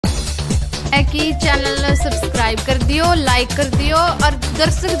है कि channel subscribe कर दियो, लाइक कर दियो और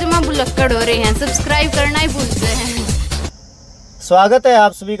दर्शक जमा बुलक्कड़ हो रहे हैं, सब्सक्राइब करना ही भूलते हैं। स्वागत है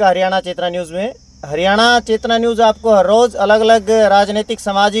आप सभी का हरियाणा चेतना न्यूज़ में। हरियाणा चेतना न्यूज़ आपको हर रोज़ अलग अलग राजनीतिक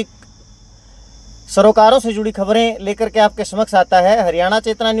सामाजिक सरोकारों से जुड़ी खबरें लेकर के आपके समक्ष आता है। हरियाणा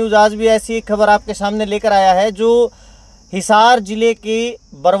चेतना न्यूज़ आज भी ऐसी एक खबर आपके सामने लेकर आया है जो हिसार जिले के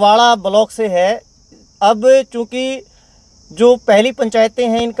बरवाड़ा ब्लॉक से है। अब चूँकि जो पहली पंचायतें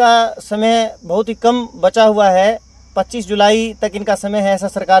हैं इनका समय बहुत ही कम बचा हुआ है, 25 जुलाई तक इनका समय है, ऐसा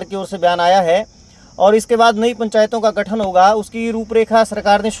सरकार की ओर से बयान आया है और इसके बाद नई पंचायतों का गठन होगा, उसकी रूपरेखा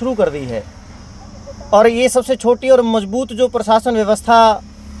सरकार ने शुरू कर दी है। और ये सबसे छोटी और मजबूत जो प्रशासन व्यवस्था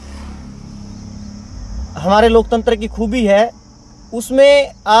हमारे लोकतंत्र की खूबी है,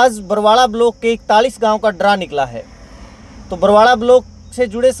 उसमें आज बरवाड़ा ब्लॉक के 41 गांव का ड्रा निकला है। तो बरवाड़ा ब्लॉक से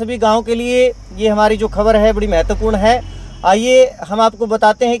जुड़े सभी गांव के लिए ये हमारी जो खबर है बड़ी महत्वपूर्ण है। आइए हम आपको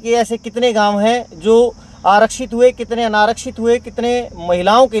बताते हैं कि ऐसे कितने गांव हैं जो आरक्षित हुए, कितने अनारक्षित हुए, कितने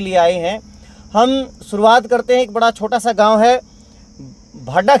महिलाओं के लिए आए हैं। हम शुरुआत करते हैं, एक बड़ा छोटा सा गांव है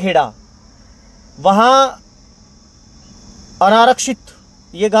भाडा खेड़ा, वहाँ अनारक्षित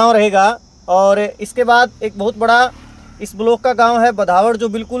ये गांव रहेगा। और इसके बाद एक बहुत बड़ा इस ब्लॉक का गांव है बधावड़, जो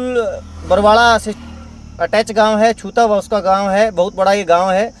बिल्कुल बरवाड़ा से अटैच गांव है, छूता हुआ उसका गांव है। बहुत बड़ा ये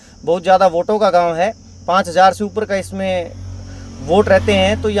गांव है, बहुत ज़्यादा वोटों का गांव है, 5000 से ऊपर का इसमें वोट रहते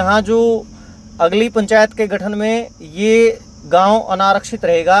हैं। तो यहाँ जो अगली पंचायत के गठन में ये गांव अनारक्षित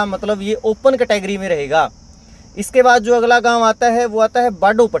रहेगा, मतलब ये ओपन कैटेगरी में रहेगा। इसके बाद जो अगला गांव आता है वो आता है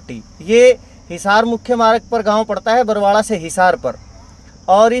बाडोपट्टी। ये हिसार मुख्य मार्ग पर गांव पड़ता है, बरवाड़ा से हिसार पर।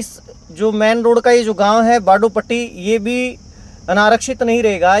 और इस जो मेन रोड का ये जो गांव है बाडोपट्टी, ये भी अनारक्षित नहीं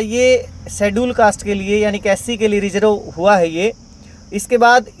रहेगा, ये शेड्यूल कास्ट के लिए यानी कि एससी के लिए रिजर्व हुआ है ये। इसके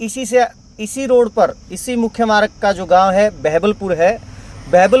बाद इसी रोड पर इसी मुख्य मार्ग का जो गांव है बहबलपुर है,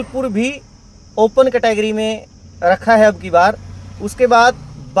 बहबलपुर भी ओपन कैटेगरी में रखा है अब की बार। उसके बाद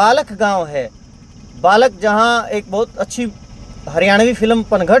बालक गांव है, बालक जहां एक बहुत अच्छी हरियाणवी फिल्म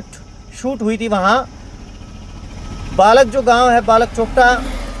पनघट शूट हुई थी, वहां बालक जो गांव है बालक चोपटा,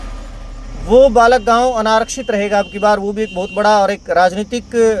 वो बालक गांव अनारक्षित रहेगा अब की बार। वो भी एक बहुत बड़ा और एक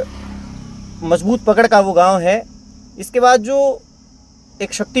राजनीतिक मजबूत पकड़ का वो गांव है। इसके बाद जो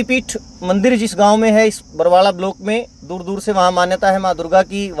एक शक्तिपीठ मंदिर जिस गांव में है इस बरवाड़ा ब्लॉक में, दूर दूर से वहाँ मान्यता है माँ दुर्गा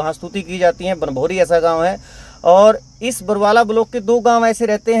की, वहाँ स्तुति की जाती है, बनभौरी ऐसा गांव है। और इस बरवाड़ा ब्लॉक के 2 गांव ऐसे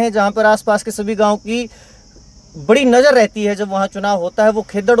रहते हैं जहाँ पर आसपास के सभी गांव की बड़ी नज़र रहती है जब वहाँ चुनाव होता है। वो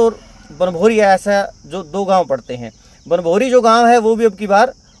खेदड़ और बनभौरी ऐसा जो 2 गांव पड़ते हैं। बनभौरी जो गांव है वो भी अब की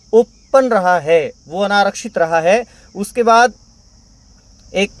बार ओपन रहा है, वो अनारक्षित रहा है। उसके बाद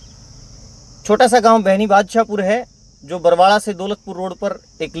एक छोटा सा गांव बहनी बादशाहपुर है जो बरवाड़ा से दौलतपुर रोड पर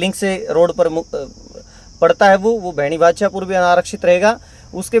एक लिंक से रोड पर पड़ता है, वो बहनी बादशाहपुर भी अनारक्षित रहेगा।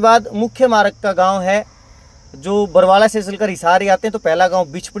 उसके बाद मुख्य मार्ग का गांव है जो बरवाड़ा से चलकर हिसार आते हैं, तो पहला गांव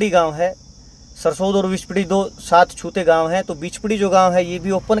बिचपड़ी गांव है। सरसोद और बिचपड़ी 2 साथ छूते गांव हैं, तो बिचपड़ी जो गांव है ये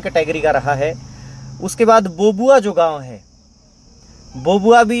भी ओपन कैटेगरी का रहा है। उसके बाद बोबुआ जो गांव है,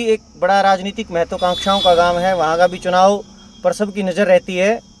 बोबुआ भी एक बड़ा राजनीतिक महत्वाकांक्षाओं का गांव है, वहाँ का भी चुनाव पर सबकी नज़र रहती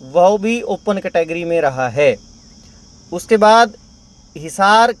है, वह भी ओपन कैटेगरी में रहा है। उसके बाद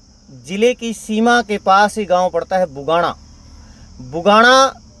हिसार जिले की सीमा के पास ही गांव पड़ता है बुगाना।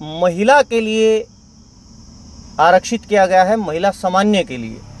 बुगाना महिला के लिए आरक्षित किया गया है, महिला सामान्य के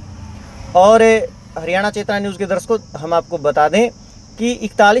लिए। और हरियाणा चेतना न्यूज़ के दर्शकों हम आपको बता दें कि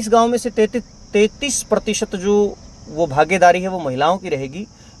 41 गांव में से 33% जो वो भागीदारी है वो महिलाओं की रहेगी,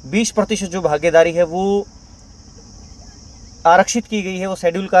 20% जो भागीदारी है वो आरक्षित की गई है, वो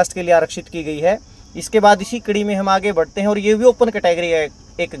शेड्यूल कास्ट के लिए आरक्षित की गई है। इसके बाद इसी कड़ी में हम आगे बढ़ते हैं और ये भी ओपन कैटेगरी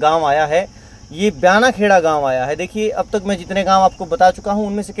का एक गांव आया है, ये ब्यानाखेड़ा गांव आया है। देखिए अब तक मैं जितने गांव आपको बता चुका हूं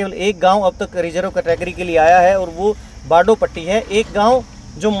उनमें से केवल एक गांव अब तक रिजर्व कैटेगरी के लिए आया है और वो बाडोपट्टी है। एक गांव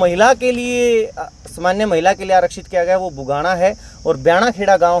जो महिला के लिए सामान्य महिला के लिए आरक्षित किया गया है वो बुगाना है। और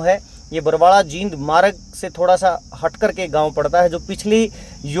ब्यानाखेड़ा गाँव है, ये बरवाड़ा जींद मार्ग से थोड़ा सा हट कर के गाँव पड़ता है। जो पिछली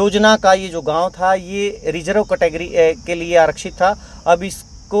योजना का ये जो गाँव था ये रिजर्व कैटेगरी के लिए आरक्षित था, अब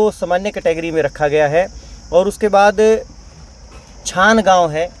इसको सामान्य कैटेगरी में रखा गया है। और उसके बाद छान गांव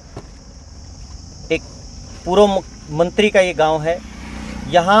है, एक पूर्व मंत्री का ये गांव है।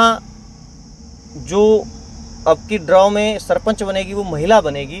 यहाँ जो अब की ड्रॉ में सरपंच बनेगी वो महिला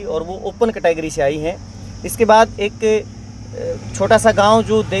बनेगी और वो ओपन कैटेगरी से आई हैं। इसके बाद एक छोटा सा गांव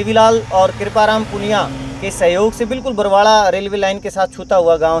जो देवीलाल और कृपाराम पुनिया के सहयोग से बिल्कुल बरवाड़ा रेलवे लाइन के साथ छूता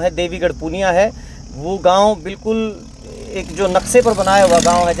हुआ गांव है, देवीगढ़ पुनिया है। वो गांव बिल्कुल एक जो नक्शे पर बनाया हुआ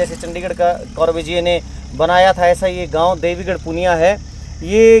गांव है, जैसे चंडीगढ़ का कॉर्बेजिए ने बनाया था ऐसा ये गांव देवीगढ़ पुनिया है।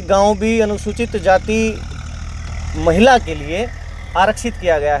 ये गांव भी अनुसूचित जाति महिला के लिए आरक्षित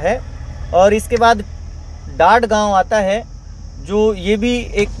किया गया है। और इसके बाद डाड गांव आता है, जो ये भी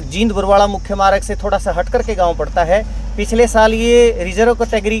एक जींद बरवाड़ा मुख्य मार्ग से थोड़ा सा हट करके गांव पड़ता है। पिछले साल ये रिजर्व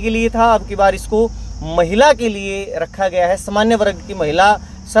कैटेगरी के लिए था, अब की बार इसको महिला के लिए रखा गया है। सामान्य वर्ग की महिला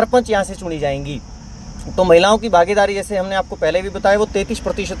सरपंच यहाँ से चुनी जाएंगी। तो महिलाओं की भागीदारी जैसे हमने आपको पहले भी बताया वो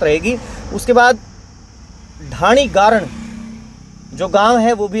 33% रहेगी। उसके बाद ढाणी गारण जो गांव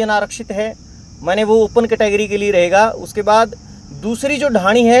है वो भी अनारक्षित है, माने वो ओपन कैटेगरी के लिए रहेगा। उसके बाद दूसरी जो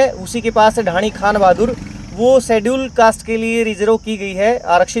ढाणी है उसी के पास है ढाणी खान बहादुर, वो शेड्यूल कास्ट के लिए रिजर्व की गई है,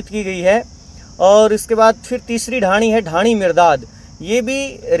 आरक्षित की गई है। और इसके बाद फिर तीसरी ढाणी है ढाणी मिर्दाद, ये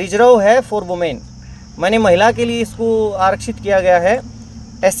भी रिजर्व है फॉर वुमेन, माने महिला के लिए इसको आरक्षित किया गया है,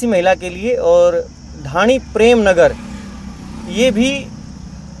 एससी महिला के लिए। और ढाणी प्रेम नगर ये भी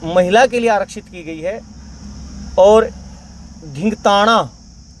महिला के लिए आरक्षित की गई है। और धिंगताना,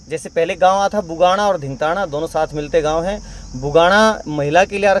 जैसे पहले गांव आता था बुगाना और धिंगताना, दोनों साथ मिलते गांव हैं। बुगाना महिला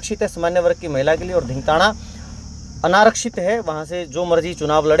के लिए आरक्षित है, सामान्य वर्ग की महिला के लिए, और धिंगताना अनारक्षित है। वहां से जो मर्जी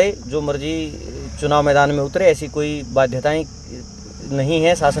चुनाव लड़े, जो मर्जी चुनाव मैदान में उतरे, ऐसी कोई बाध्यताएं नहीं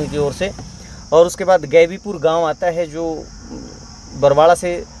है शासन की ओर से। और उसके बाद गैवीपुर गांव आता है, जो बरवाड़ा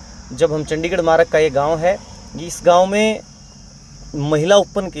से जब हम चंडीगढ़ मार्ग का ये गांव है। इस गांव में महिला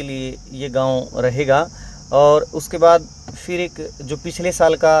उत्पन्न के लिए ये गांव रहेगा। और उसके बाद फिर एक जो पिछले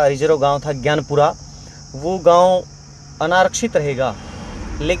साल का रिजर्व गांव था ज्ञानपुरा, वो गांव अनारक्षित रहेगा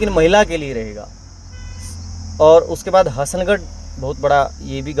लेकिन महिला के लिए रहेगा। और उसके बाद हसनगढ़ बहुत बड़ा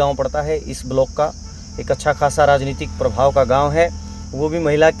ये भी गांव पड़ता है इस ब्लॉक का, एक अच्छा खासा राजनीतिक प्रभाव का गांव है, वो भी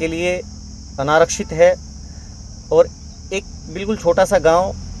महिला के लिए अनारक्षित है। और एक बिल्कुल छोटा सा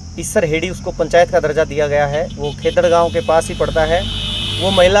गांव ईसर हेड़ी, उसको पंचायत का दर्जा दिया गया है, वो खेतड़ गांव के पास ही पड़ता है,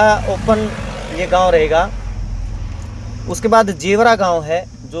 वो महिला ओपन ये गांव रहेगा। उसके बाद जेवरा गांव है,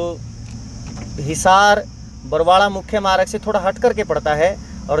 जो हिसार बरवाड़ा मुख्य मार्ग से थोड़ा हट करके पड़ता है,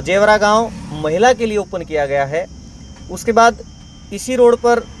 और जेवरा गांव महिला के लिए ओपन किया गया है। उसके बाद इसी रोड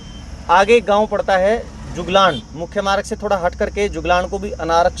पर आगे गांव पड़ता है जुगलान, मुख्य मार्ग से थोड़ा हट करके जुगलान को भी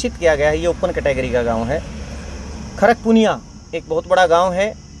अनारक्षित किया गया है, ये ओपन कैटेगरी का गांव है। खरकपुनिया एक बहुत बड़ा गांव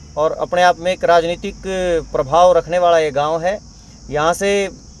है और अपने आप में एक राजनीतिक प्रभाव रखने वाला ये गांव है। यहाँ से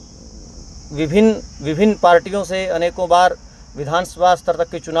विभिन्न पार्टियों से अनेकों बार विधानसभा स्तर तक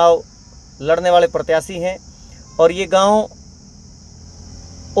के चुनाव लड़ने वाले प्रत्याशी हैं। और ये गांव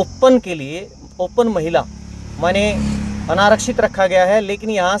ओपन के लिए, ओपन महिला माने अनारक्षित रखा गया है, लेकिन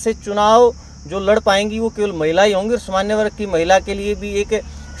यहाँ से चुनाव जो लड़ पाएंगी वो केवल महिला ही होंगी। और सामान्य वर्ग की महिला के लिए भी एक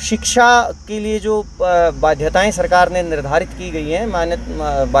शिक्षा के लिए जो बाध्यताएं सरकार ने निर्धारित की गई हैं, मान्य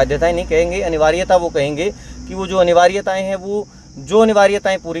बाध्यताएं नहीं कहेंगे, अनिवार्यता वो कहेंगे कि वो जो अनिवार्यताएं हैं वो जो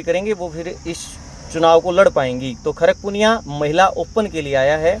अनिवार्यताएं पूरी करेंगे वो फिर इस चुनाव को लड़ पाएंगी। तो खरकपुनिया महिला ओपन के लिए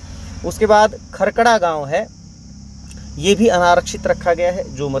आया है। उसके बाद खरकड़ा गांव है, ये भी अनारक्षित रखा गया है,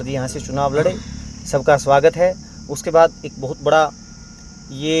 जो मर्जी यहाँ से चुनाव लड़े, सबका स्वागत है। उसके बाद एक बहुत बड़ा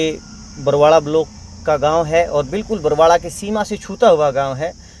ये बरवाड़ा ब्लॉक का गांव है और बिल्कुल बरवाड़ा की सीमा से छूता हुआ गांव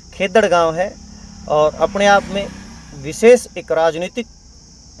है, खेदड़ गांव है और अपने आप में विशेष एक राजनीतिक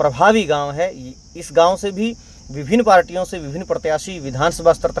प्रभावी गांव है। इस गांव से भी विभिन्न पार्टियों से विभिन्न प्रत्याशी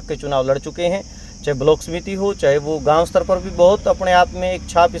विधानसभा स्तर तक के चुनाव लड़ चुके हैं, चाहे ब्लॉक समिति हो चाहे वो गांव स्तर पर भी बहुत अपने आप में एक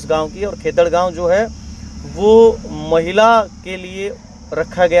छाप इस गांव की। और खेदड़ गांव जो है वो महिला के लिए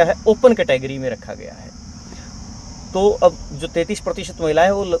रखा गया है, ओपन कैटेगरी में रखा गया है। तो अब जो 33% महिलाएं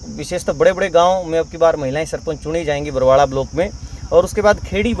हैं वो विशेषतः बड़े बड़े गांव में अब की बार महिलाएं सरपंच चुनी जाएंगी बरवाड़ा ब्लॉक में। और उसके बाद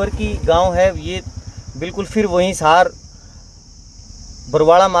खेड़ी बरकी गांव है, ये बिल्कुल फिर वहीं सहार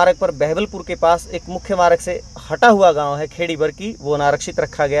बरवाड़ा मार्ग पर बहबलपुर के पास एक मुख्य मार्ग से हटा हुआ गांव है खेड़ी बरकी, वो अनारक्षित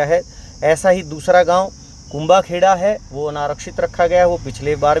रखा गया है। ऐसा ही दूसरा गांव कुंबा खेड़ा है, वो अनारक्षित रखा गया है, वो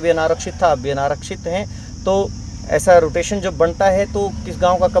पिछले बार भी अनारक्षित था, अब भी अनारक्षित हैं। तो ऐसा रोटेशन जब बनता है तो किस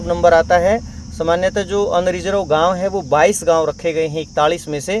गांव का कब नंबर आता है। सामान्यतः जो अनरिजर्व गांव है वो 22 गांव रखे गए हैं 41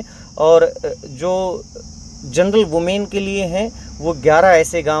 में से, और जो जनरल वुमेन के लिए हैं वो 11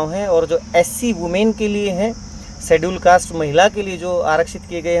 ऐसे गांव हैं, और जो एससी वुमेन के लिए हैं, शेड्यूल कास्ट महिला के लिए जो आरक्षित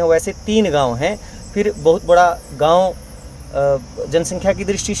किए गए हैं वैसे 3 गांव हैं। फिर बहुत बड़ा गांव जनसंख्या की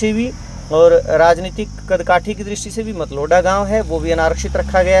दृष्टि से भी और राजनीतिक कदकाठी की दृष्टि से भी मतलोडा गांव है, वो भी अनारक्षित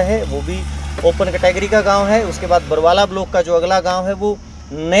रखा गया है, वो भी ओपन कैटेगरी का गांव है। उसके बाद बरवाला ब्लॉक का जो अगला गांव है वो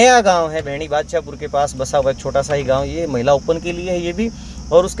नया गांव है, भेड़ी बादशाहपुर के पास बसा हुआ एक छोटा सा ही गांव, ये महिला ओपन के लिए है ये भी।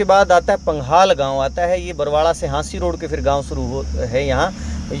 और उसके बाद आता है पंघाल गांव आता है, ये बरवाड़ा से हांसी रोड के फिर गांव शुरू है यहाँ।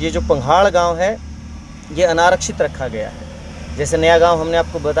 ये जो पंघाल गांव है ये अनारक्षित रखा गया है। जैसे नया गांव हमने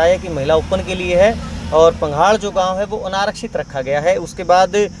आपको बताया कि महिला ओपन के लिए है, और पंघाल जो गांव है वो अनारक्षित रखा गया है। उसके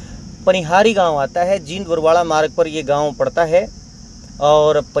बाद पनिहारी गांव आता है, जींद बरवाड़ा मार्ग पर ये गांव पड़ता है,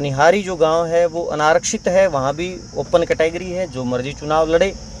 और पनिहारी जो गांव है वो अनारक्षित है, वहाँ भी ओपन कैटेगरी है, जो मर्जी चुनाव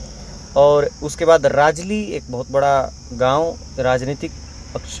लड़े। और उसके बाद राजली एक बहुत बड़ा गांव, राजनीतिक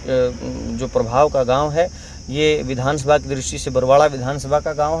जो प्रभाव का गांव है। ये विधानसभा की दृष्टि से बरवाड़ा विधानसभा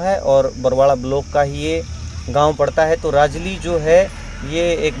का गांव है और बरवाड़ा ब्लॉक का ही ये गांव पड़ता है। तो राजली जो है ये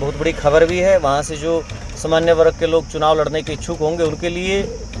एक बहुत बड़ी खबर भी है। वहाँ से जो सामान्य वर्ग के लोग चुनाव लड़ने के इच्छुक होंगे उनके लिए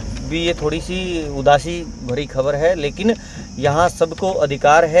भी ये थोड़ी सी उदासी भरी खबर है, लेकिन यहाँ सबको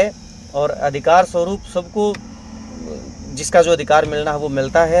अधिकार है और अधिकार स्वरूप सबको जिसका जो अधिकार मिलना है वो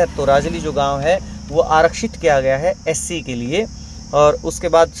मिलता है। तो राजली जो गांव है वो आरक्षित किया गया है एससी के लिए। और उसके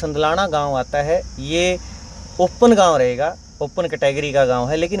बाद संदलाना गांव आता है, ये ओपन गांव रहेगा, ओपन कैटेगरी का गांव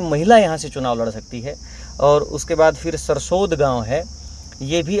है, लेकिन महिला यहाँ से चुनाव लड़ सकती है। और उसके बाद फिर सरसोद गांव है,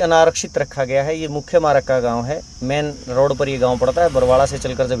 ये भी अनारक्षित रखा गया है। ये मुख्य मार्ग का गांव है, मेन रोड पर ये गांव पड़ता है। बरवाड़ा से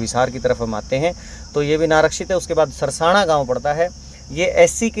चलकर जब हिसार की तरफ हम आते हैं तो ये भी अनारक्षित है। उसके बाद सरसाना गांव पड़ता है, ये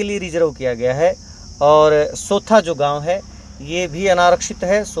एससी के लिए रिजर्व किया गया है। और सोथा जो गांव है ये भी अनारक्षित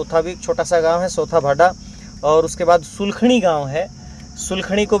है, सोथा भी एक छोटा सा गांव है, सोथा भाडा। और उसके बाद सुलखणी गांव है,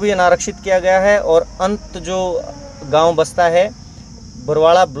 सुलखणी को भी अनारक्षित किया गया है। और अंत जो गांव बसता है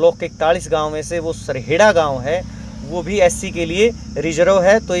बरवाड़ा ब्लॉक के 41 गांव में से वो सरहेड़ा गांव है, वो भी एससी के लिए रिजर्व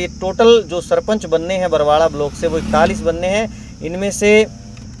है। तो ये टोटल जो सरपंच बनने हैं बरवाड़ा ब्लॉक से वो 41 बनने हैं। इनमें से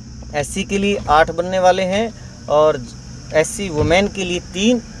एससी के लिए 8 बनने वाले हैं और एससी वुमेन के लिए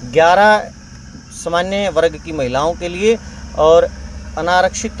 3, 11 सामान्य वर्ग की महिलाओं के लिए और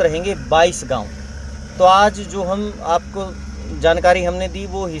अनारक्षित रहेंगे 22 गांव। तो आज जो हम आपको जानकारी हमने दी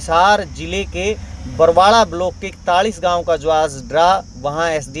वो हिसार जिले के बरवाड़ा ब्लॉक के 41 गांव का जो आज ड्रा वहाँ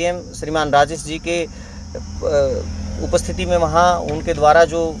एसडीएम श्रीमान राजेश जी के उपस्थिति में वहाँ उनके द्वारा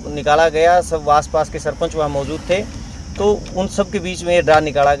जो निकाला गया, सब आसपास के सरपंच वहाँ मौजूद थे, तो उन सब के बीच में ये ड्रा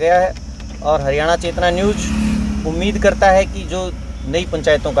निकाला गया है। और हरियाणा चेतना न्यूज उम्मीद करता है कि जो नई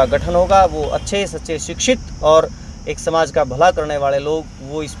पंचायतों का गठन होगा वो अच्छे सच्चे शिक्षित और एक समाज का भला करने वाले लोग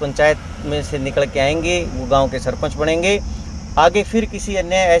वो इस पंचायत में से निकल के आएंगे, वो गांव के सरपंच बनेंगे। आगे फिर किसी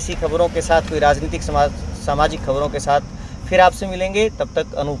अन्य ऐसी खबरों के साथ, कोई राजनीतिक सामाजिक खबरों के साथ फिर आपसे मिलेंगे। तब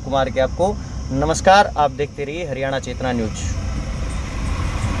तक अनूप कुमार के आपको नमस्कार। आप देखते रहिए हरियाणा चेतना न्यूज।